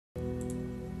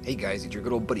Hey guys, it's your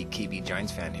good old buddy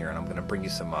KBGiantsfan here, and I'm going to bring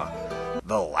you some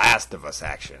The Last of Us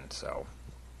action. So,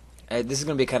 this is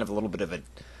going to be kind of a little bit of a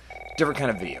different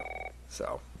kind of video.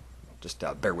 So, just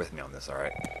bear with me on this,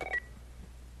 alright?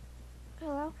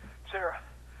 Hello? Sarah,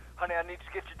 honey, I need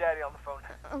to get your daddy on the phone.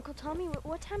 Uncle Tommy,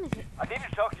 what time is it? I need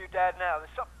to talk to your dad now. There's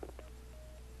something...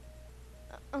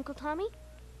 Uncle Tommy?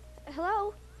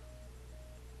 Hello?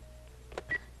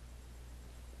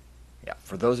 Yeah,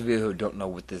 for those of you who don't know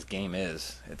what this game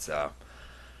is, it's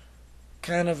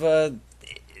kind of a...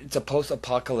 It's a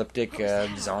post-apocalyptic,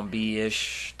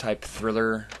 zombie-ish type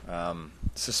thriller,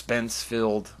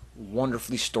 suspense-filled,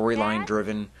 wonderfully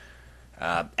storyline-driven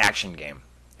action game.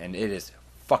 And it is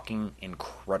fucking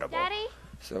incredible. Daddy?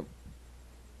 So,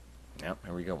 yeah,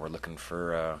 here we go. We're looking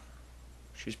for,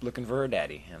 she's looking for her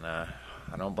daddy. And, I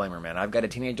don't blame her, man. I've got a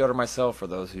teenage daughter myself, for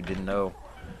those who didn't know.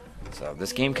 So,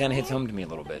 this game kind of hits home to me a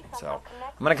little bit. So,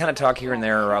 I'm going to kind of talk here and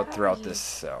there throughout this.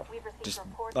 So, just,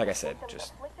 like I said,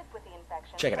 just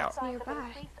check it out.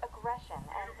 Nearby.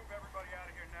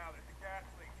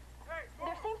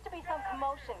 There seems to be some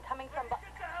commotion coming from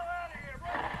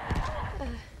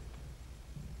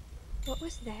What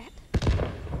was that?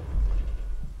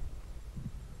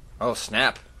 Oh,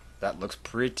 snap. That looks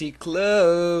pretty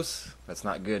close. That's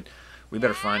not good. You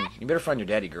better find your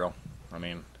daddy, girl. I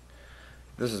mean,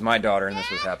 this is my daughter and this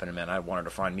was happening, man. I want her to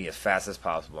find me as fast as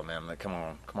possible, man. Like, come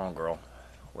on, girl.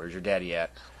 Where's your daddy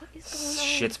at? What is going on?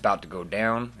 Shit's about to go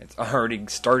down. It's already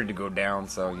started to go down,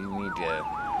 so you need to...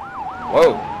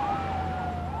 Whoa!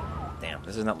 Damn,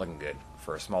 this is not looking good.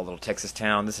 For a small little Texas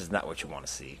town, this is not what you want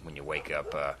to see when you wake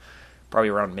up. Probably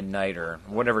around midnight or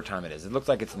whatever time it is. It looks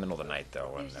like it's the middle of the night,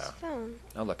 though. There's his phone.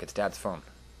 Oh, look, it's Dad's phone.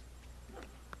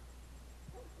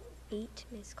 8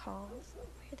 missed calls.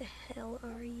 Where the hell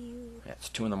are you? Yeah, it's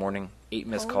 2 in the morning. 8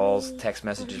 missed calls, text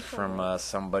messages from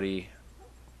somebody.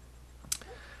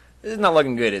 This is not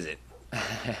looking good, is it?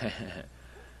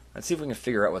 Let's see if we can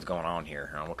figure out what's going on here.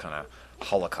 What kind of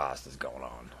Holocaust is going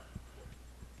on.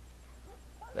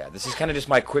 Yeah, this is kind of just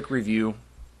my quick review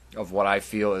of what I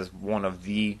feel is one of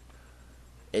the...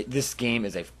 this game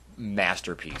is a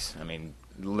masterpiece. I mean,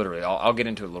 literally. I'll get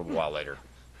into it a little while later.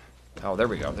 Oh, there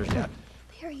we go. There's Dad.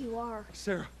 There you are.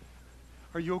 Sarah,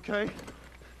 are you okay?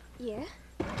 Yeah?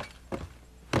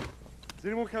 Does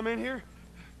anyone come in here?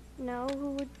 No,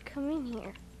 who would come in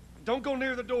here? Don't go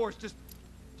near the doors. Just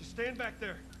stand back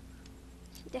there.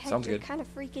 Dad, Sounds you're good. kind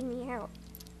of freaking me out.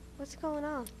 What's going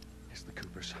on? It's the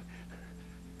Coopers.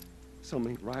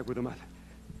 Something ain't right with them. I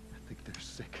think they're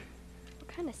sick. What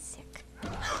kind of sick?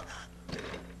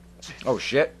 Oh,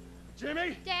 shit.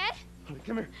 Jimmy! Dad? Honey,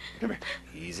 come here. Come here.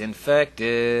 He's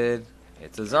infected.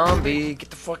 It's a zombie.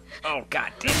 Get the fuck... Oh,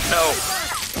 god damn. No.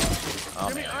 Oh,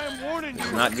 Jimmy, man. I am warning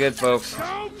you. Not good, folks.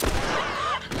 Go!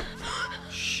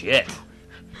 Shit.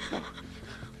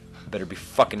 Better be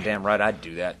fucking damn right I'd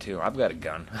do that, too. I've got a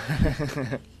gun.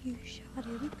 You shot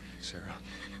him. Sarah,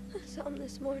 I saw him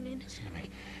this morning. listen to me.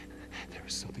 There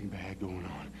is something bad going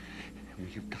on. And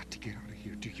we have got to get out of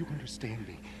here. Do you understand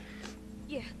me?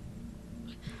 Yeah.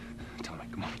 Tell me,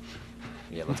 come on.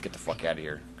 Yeah, let's get the fuck out of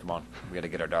here. Come on. We gotta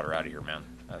get our daughter out of here, man.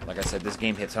 Like I said, this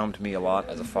game hits home to me a lot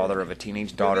as a father of a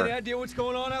teenage daughter. Any idea what's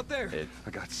going on out there? I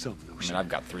got some I notion. mean, I've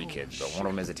got 3 kids, but one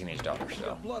of them is a teenage daughter,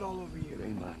 so... Blood all over you. It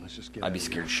ain't mine. Let's just get I'd out be of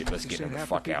scared here. shitless getting the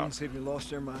fuck out. They lost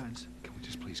their minds. Can we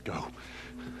just please go?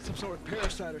 Some sort of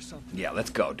parasite or something. Yeah,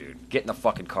 let's go, dude. Get in the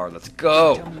fucking car. Let's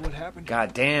go. Tell me what happened.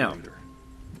 God damn.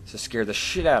 This scared the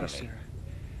shit out of me. Sarah,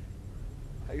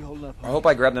 how you holding up? I hope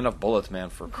I grabbed enough bullets, man,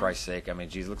 for Christ's sake. I mean,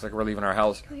 geez, looks like we're leaving our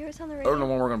house. Can we hear us on the I radio? don't know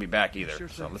when we're going to be back either, Sure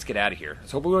so thing. let's get out of here.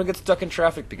 Let's hope we don't get stuck in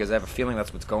traffic, because I have a feeling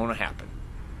that's what's going to happen.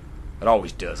 It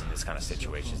always does in this kind of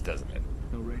situations, doesn't it?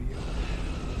 No radio.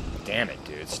 Damn it,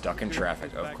 dude. Stuck in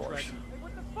traffic, of course.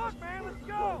 What the fuck, man? Let's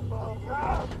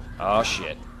go! Oh,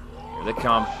 shit. Here they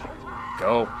come.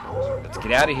 Go. Let's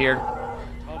get out of here.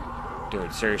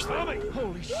 Dude, seriously.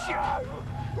 Holy shit!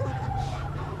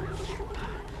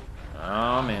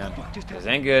 Oh, man. This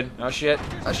ain't good. Oh, shit.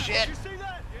 Oh, shit. You see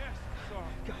that? Yes.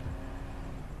 God.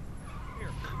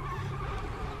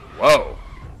 Whoa.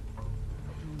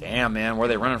 Damn, man. Where are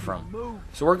they running from?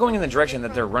 So we're going in the direction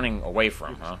that they're running away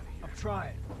from, huh? I'm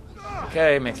trying.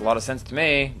 Okay, makes a lot of sense to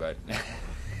me, but...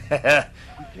 You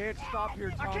can't stop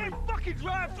here, Tommy. I can't fucking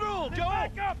drive through them. Go!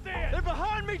 Back up there! They're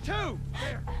behind me, too!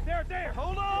 There.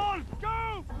 Hold on!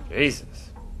 Go!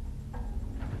 Jesus.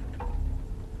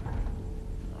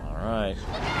 Alright.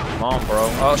 Come on, bro.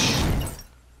 Oh,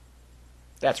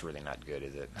 that's really not good,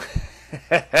 is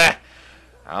it?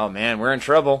 Oh, man, we're in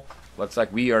trouble. Looks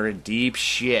like we are in deep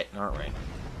shit, aren't we?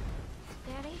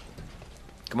 Daddy?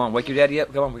 Come on, wake your daddy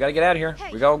up. Come on, we gotta get out of here.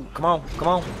 Hey. We go. Come on, come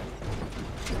on.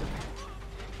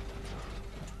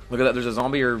 Look at that. There's a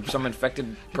zombie or some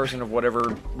infected person of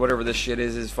whatever this shit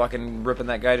is fucking ripping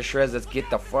that guy to shreds. Let's get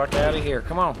the fuck out of here.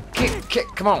 Come on. Kick.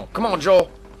 Come on, Joel.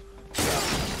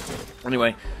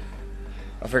 Anyway,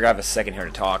 I figure I have a second here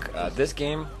to talk. This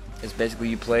game is basically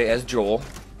you play as Joel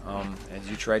as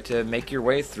you try to make your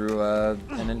way through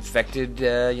an infected,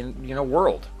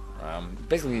 world.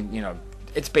 Basically,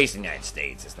 it's based in the United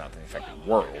States. It's not the infected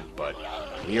world, but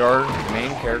we are the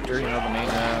main character. The main.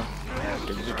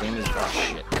 The game is. Oh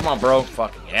shit! Come on, bro.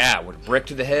 Fucking yeah! With a brick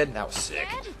to the head. That was sick.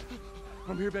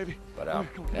 I'm here, baby. But I'll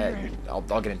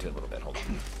get into it a little bit. Hold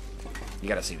on. You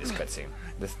gotta see this cutscene.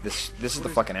 This is the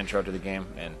fucking intro to the game,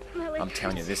 and I'm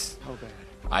telling you this.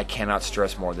 I cannot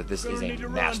stress more that this is a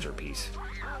masterpiece.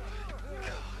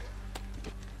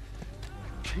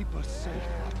 Keep us safe.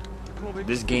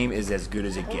 This game is as good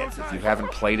as it gets. If you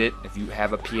haven't played it, if you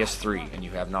have a PS3 and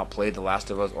you have not played The Last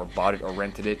of Us or bought it or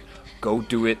rented it, go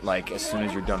do it like as soon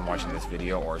as you're done watching this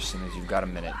video or as soon as you've got a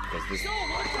minute, because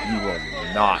you will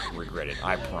not regret it.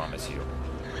 I promise you.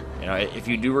 If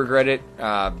you do regret it,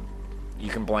 you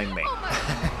can blame me.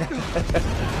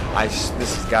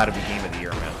 This has got to be Game of the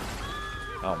Year, man.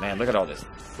 Oh man, look at all this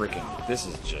freaking. This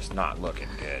is just not looking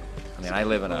good. I mean, I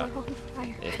live in a.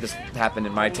 If this happened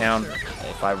in my town,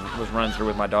 if I was running through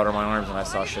with my daughter in my arms and I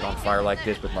saw shit on fire like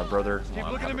this with my brother, well, I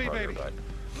don't have a brother, but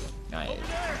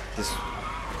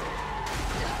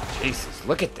Jesus,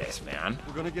 look at this, man.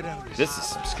 We're gonna get out of this. This is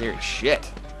some scary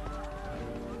shit.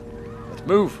 Let's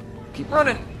move. Keep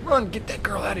running. Run. Get that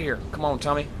girl out of here. Come on,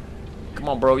 Tommy. Come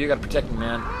on, bro. You gotta protect me,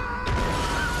 man.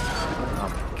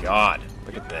 Oh my God.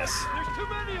 Look at this.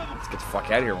 Let's get the fuck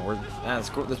out of here.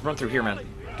 Let's run through here, man.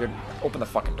 Dude, open the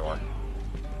fucking door.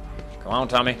 Come on,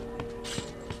 Tommy.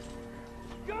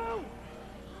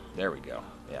 There we go.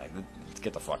 Yeah, let's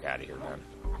get the fuck out of here, man.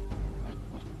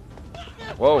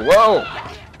 Whoa!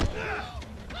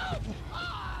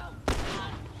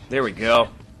 There we go.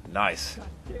 Nice.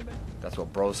 That's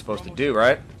what bro's supposed to do,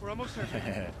 right?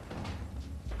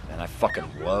 And I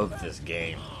fucking love this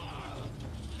game.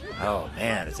 Oh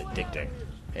man, it's addicting.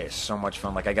 It's so much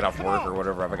fun. Like, I get off work or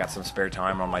whatever, if I got some spare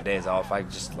time on my days off, I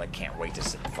just can't wait to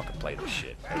sit and fucking play this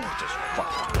shit. It's just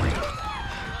fucking great.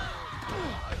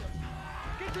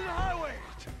 Get to the highway!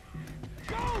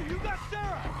 Go! You got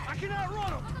Sarah! I can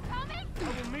outrun him! I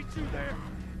will meet you there.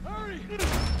 Hurry!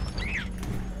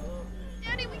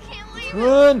 Daddy, we can't leave.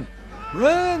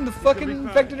 Run! The fucking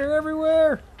infected are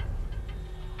everywhere!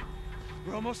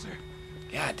 We're almost there.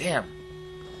 God damn.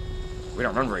 We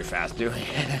don't run very fast, do we?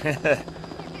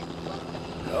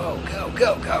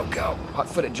 Go.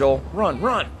 Hot-footed, Joel. Run.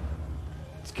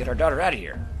 Let's get our daughter out of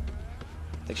here.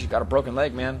 I think she's got a broken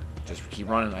leg, man. Just keep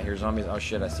running. I hear zombies. Oh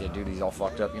shit, I see a dude. He's all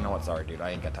fucked up. You know what? Sorry, dude. I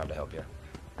ain't got time to help you.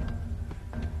 I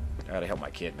gotta help my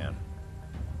kid, man.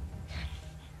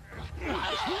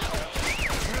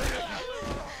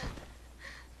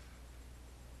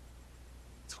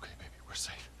 It's okay, baby. We're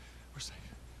safe.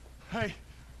 Hey,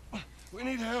 we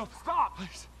need help. Stop!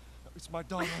 Please. It's my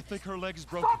daughter. I think her leg is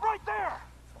broken. Stop right there!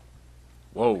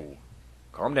 Whoa.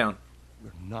 Calm down.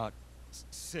 We're not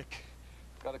sick.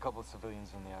 Got a couple of civilians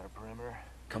on the outer perimeter.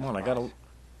 Come on, I gotta...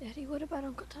 Daddy, what about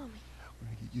Uncle Tommy? We're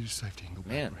gonna get you to safety and go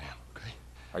back Man. around, okay?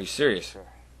 Are you serious? Sure.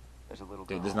 There's a little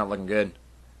Dude, girl. this is not looking good.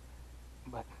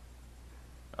 But,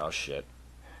 Oh shit.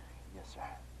 yes, sir.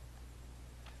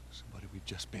 Somebody, we've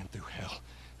just been through hell.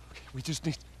 Okay, we just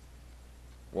need...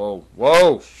 Whoa.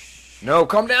 No,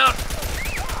 calm down!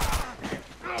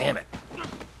 Damn it.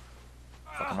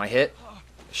 Fuck, am I hit?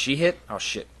 Is she hit? Oh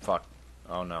shit, fuck.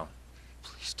 Oh no.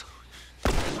 Please don't.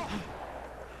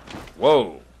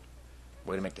 Whoa.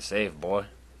 Way to make the save, boy.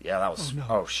 Yeah, that was... Oh, no.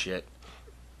 Oh shit.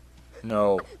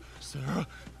 No. Sarah,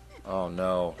 Oh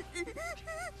no.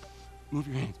 move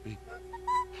your hands, baby.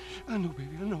 I know,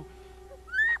 baby, I know.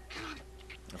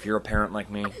 If you're a parent like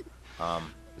me,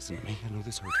 Listen to me, I know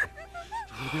this hurts you.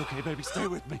 You're gonna be okay, baby. Stay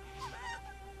with me.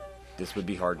 this would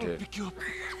be hard I'll to... pick you up.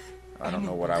 I don't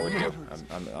know what I would do.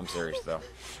 I'm serious though.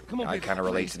 Come on, I baby, kind of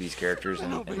relate please. to these characters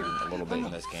and I know, baby. a little bit I know.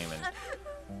 in this game, and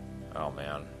oh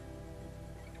man,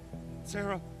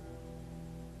 Sarah,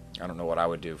 I don't know what I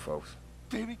would do, folks.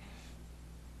 baby.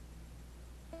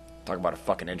 Talk about a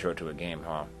fucking intro to a game,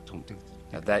 huh? Don't do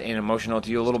If that ain't emotional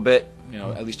to you a little bit,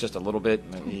 at least just a little bit,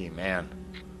 man.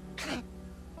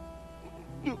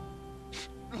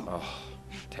 Oh,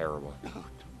 terrible.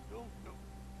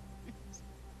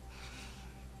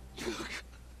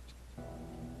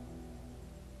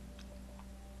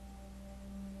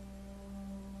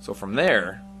 So from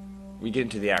there, we get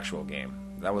into the actual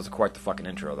game. That was quite the fucking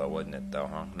intro, though, wasn't it, though,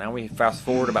 huh? Now we fast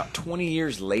forward about 20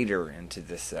 years later into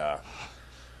this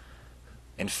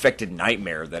infected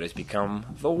nightmare that has become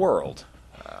the world.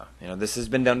 This has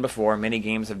been done before. Many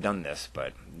games have done this,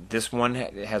 but this one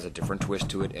has a different twist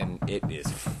to it, and it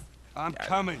is... I'm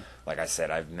coming. Like I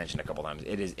said, I've mentioned a couple times,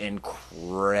 it is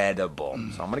incredible.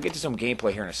 So I'm going to get to some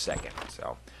gameplay here in a second.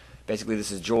 So basically, this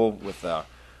is Joel with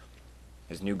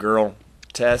his new girl,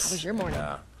 Tess. How was your morning?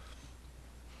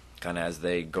 Kind of as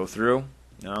they go through,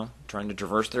 trying to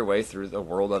traverse their way through the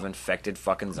world of infected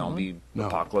fucking zombie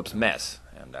apocalypse mess.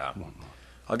 And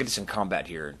I'll get to some combat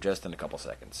here just in a couple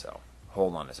seconds, so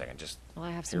hold on a second. Well,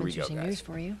 I have some interesting news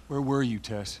for you. Where were you,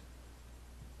 Tess?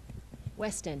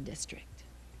 West End District.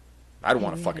 I'd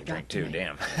want to fucking drink too,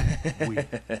 damn.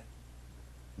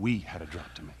 We had a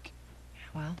drop to make.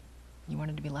 Well, you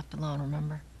wanted to be left alone,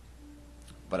 remember?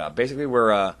 But basically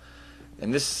we're,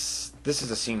 and this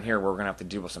is a scene here where we're going to have to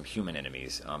deal with some human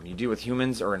enemies. You deal with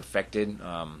humans or infected.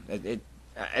 I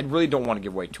really don't want to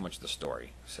give away too much of the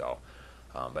story, so...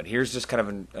 but here's just kind of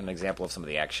an example of some of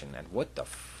the action. And what the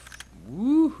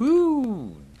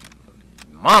woohoo!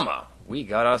 Mama! We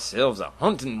got ourselves a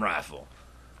hunting rifle.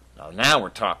 Now we're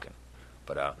talking.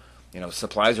 But,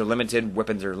 supplies are limited,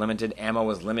 weapons are limited, ammo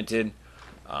is limited.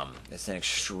 It's an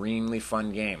extremely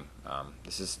fun game.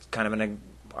 This is kind of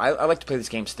I like to play this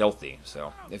game stealthy.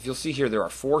 So, if you'll see here, there are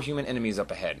 4 human enemies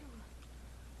up ahead.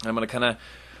 I'm going to kind of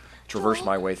traverse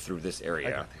my way through this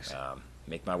area.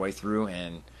 Make my way through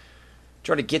and...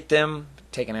 try to get them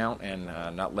taken out and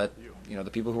not let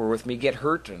the people who are with me get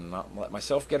hurt and not let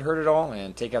myself get hurt at all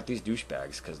and take out these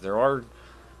douchebags because there are,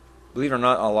 believe it or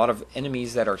not, a lot of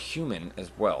enemies that are human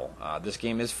as well. This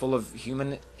game is full of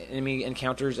human enemy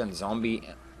encounters and zombie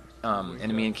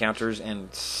enemy encounters and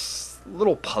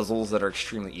little puzzles that are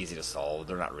extremely easy to solve.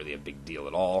 They're not really a big deal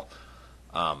at all.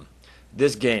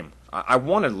 This game, I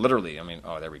wanted literally,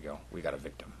 oh, there we go. We got a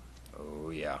victim. Oh,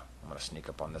 yeah. I'm going to sneak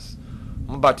up on this.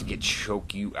 I'm about to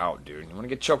choke you out, dude. You want to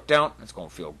get choked out? It's going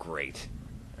to feel great.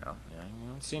 Yeah, you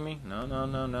don't see me?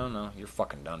 No. You're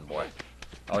fucking done, boy.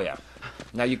 Oh, yeah.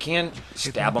 Now, you can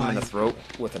stab them in the throat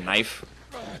with a knife,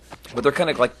 but they're kind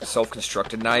of like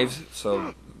self-constructed knives,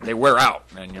 so they wear out.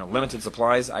 And, limited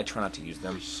supplies, I try not to use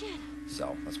them.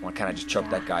 So, that's why I kind of just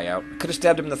choked that guy out. Could have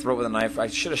stabbed him in the throat with a knife. I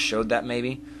should have showed that,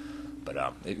 maybe. But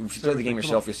if you play the game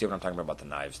yourself, you'll see what I'm talking about the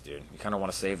knives, dude. You kind of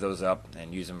want to save those up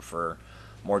and use them for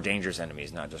more dangerous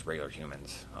enemies, not just regular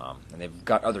humans. And they've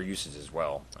got other uses as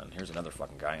well. And here's another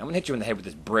fucking guy. I'm going to hit you in the head with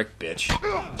this brick, bitch.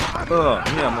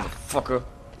 Yeah, motherfucker.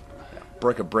 Yeah,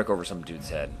 break a brick over some dude's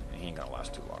head. He ain't going to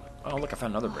last too long. Oh, look, I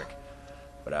found another brick.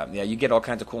 But, yeah, you get all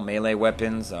kinds of cool melee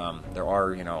weapons. There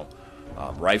are,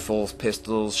 rifles,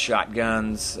 pistols,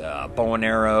 shotguns, bow and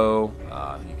arrow.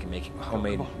 You can make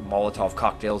homemade Molotov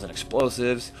cocktails and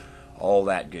explosives. All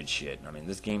that good shit.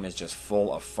 This game is just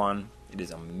full of fun. It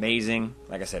is amazing.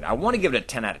 Like I said, I want to give it a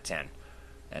 10 out of 10.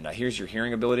 And here's your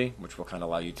hearing ability, which will kind of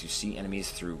allow you to see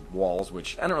enemies through walls,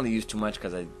 which I don't really use too much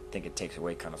because I think it takes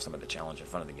away kind of some of the challenge and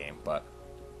fun of the game. But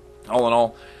all in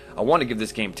all, I want to give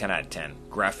this game 10 out of 10.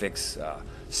 Graphics,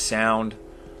 sound,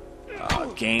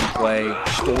 gameplay,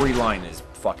 storyline is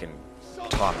fucking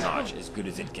top-notch, as good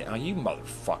as it gets. Oh, you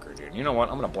motherfucker, dude. You know what?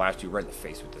 I'm going to blast you right in the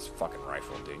face with this fucking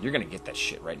rifle, dude. You're going to get that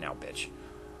shit right now, bitch.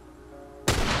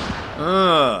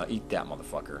 Eat that,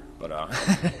 motherfucker. But,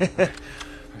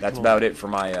 that's about it for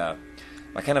my,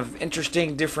 my kind of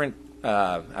interesting, different,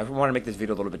 I want to make this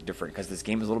video a little bit different, because this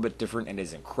game is a little bit different, and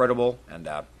is incredible, and,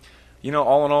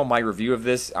 all in all, my review of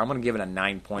this, I'm going to give it a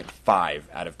 9.5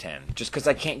 out of 10. Just because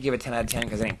I can't give it 10 out of 10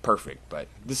 because it ain't perfect. But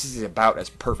this is about as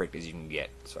perfect as you can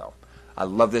get. So, I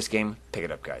love this game. Pick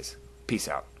it up, guys. Peace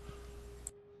out.